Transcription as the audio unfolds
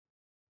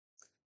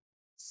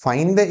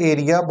find the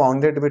area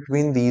bounded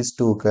between these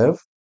two curves.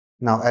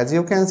 Now, as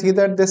you can see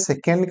that the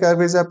second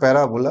curve is a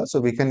parabola, so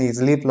we can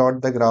easily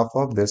plot the graph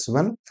of this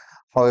one.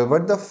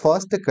 However, the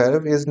first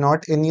curve is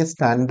not any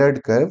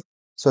standard curve,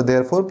 so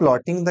therefore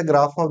plotting the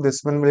graph of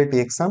this one will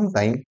take some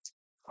time.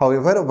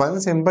 However,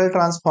 one simple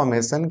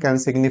transformation can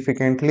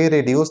significantly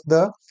reduce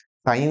the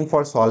time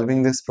for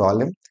solving this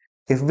problem.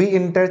 If we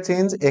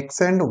interchange x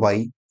and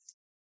y,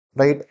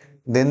 right,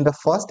 then the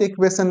first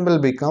equation will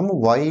become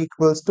y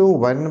equals to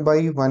 1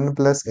 by 1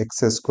 plus x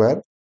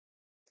square,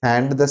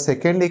 and the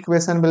second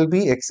equation will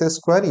be x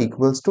square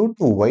equals to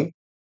 2y,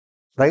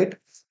 right?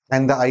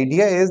 And the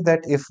idea is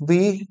that if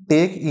we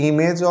take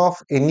image of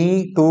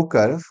any two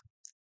curves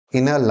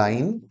in a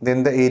line,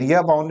 then the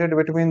area bounded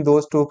between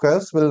those two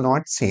curves will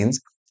not change,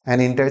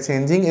 and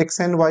interchanging x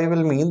and y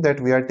will mean that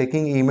we are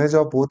taking image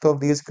of both of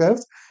these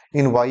curves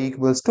in y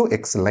equals to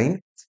x line.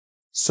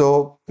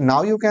 So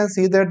now you can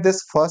see that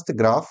this first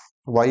graph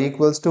y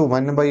equals to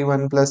 1 by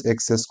 1 plus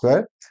x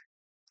square.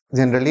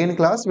 Generally in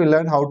class we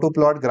learn how to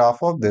plot graph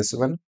of this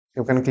one.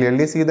 You can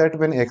clearly see that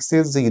when x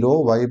is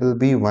 0, y will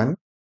be 1.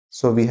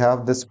 So we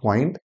have this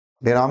point.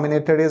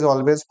 Denominator is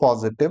always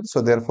positive,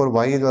 so therefore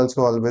y is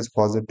also always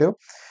positive.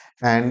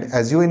 And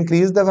as you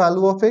increase the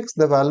value of x,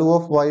 the value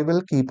of y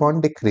will keep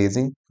on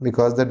decreasing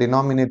because the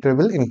denominator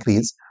will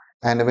increase.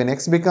 And when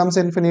x becomes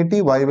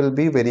infinity, y will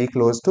be very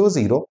close to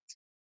 0.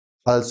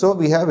 Also,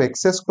 we have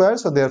x square,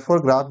 so therefore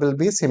graph will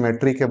be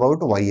symmetric about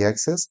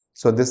y-axis.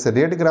 So this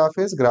red graph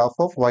is graph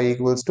of y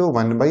equals to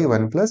 1 by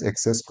 1 plus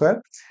x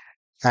square.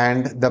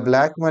 And the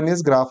black one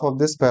is graph of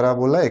this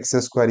parabola x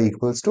square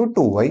equals to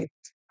 2y.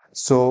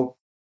 So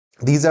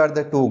these are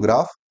the two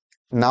graphs.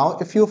 Now,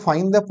 if you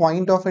find the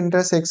point of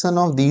intersection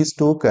of these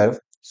two curves,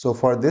 so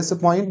for this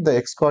point, the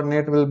x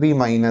coordinate will be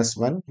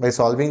 -1. By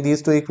solving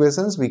these two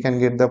equations, we can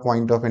get the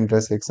point of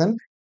intersection.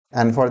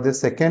 And for the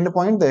second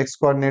point, the x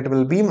coordinate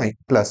will be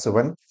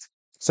 +1.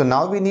 So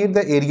now we need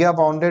the area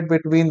bounded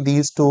between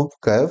these two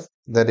curves,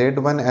 the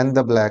red one and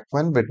the black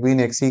one, between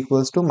x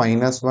equals to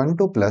 -1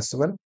 to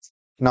 +1.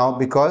 Now,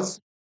 because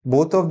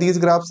both of these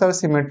graphs are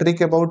symmetric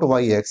about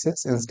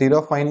y-axis, instead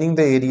of finding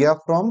the area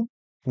from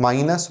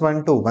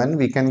 -1 to 1,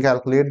 we can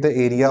calculate the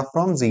area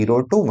from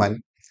 0 to 1,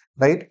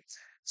 right?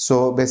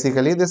 So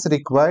basically this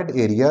required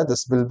area,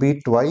 this will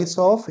be twice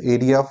of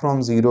area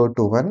from 0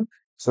 to 1.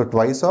 So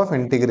twice of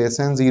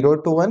integration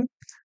 0 to 1.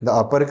 The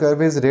upper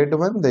curve is red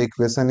one. The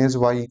equation is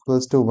y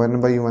equals to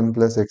 1 by 1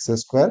 plus x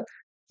square.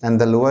 And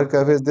the lower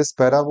curve is this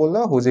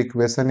parabola whose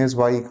equation is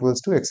y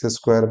equals to x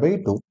square by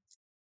 2.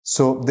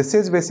 So this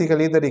is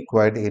basically the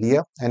required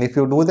area. And if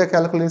you do the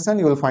calculation,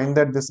 you will find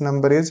that this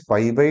number is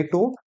pi by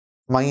 2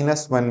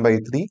 minus 1 by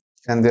 3.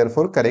 And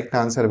therefore correct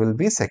answer will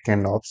be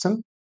second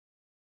option.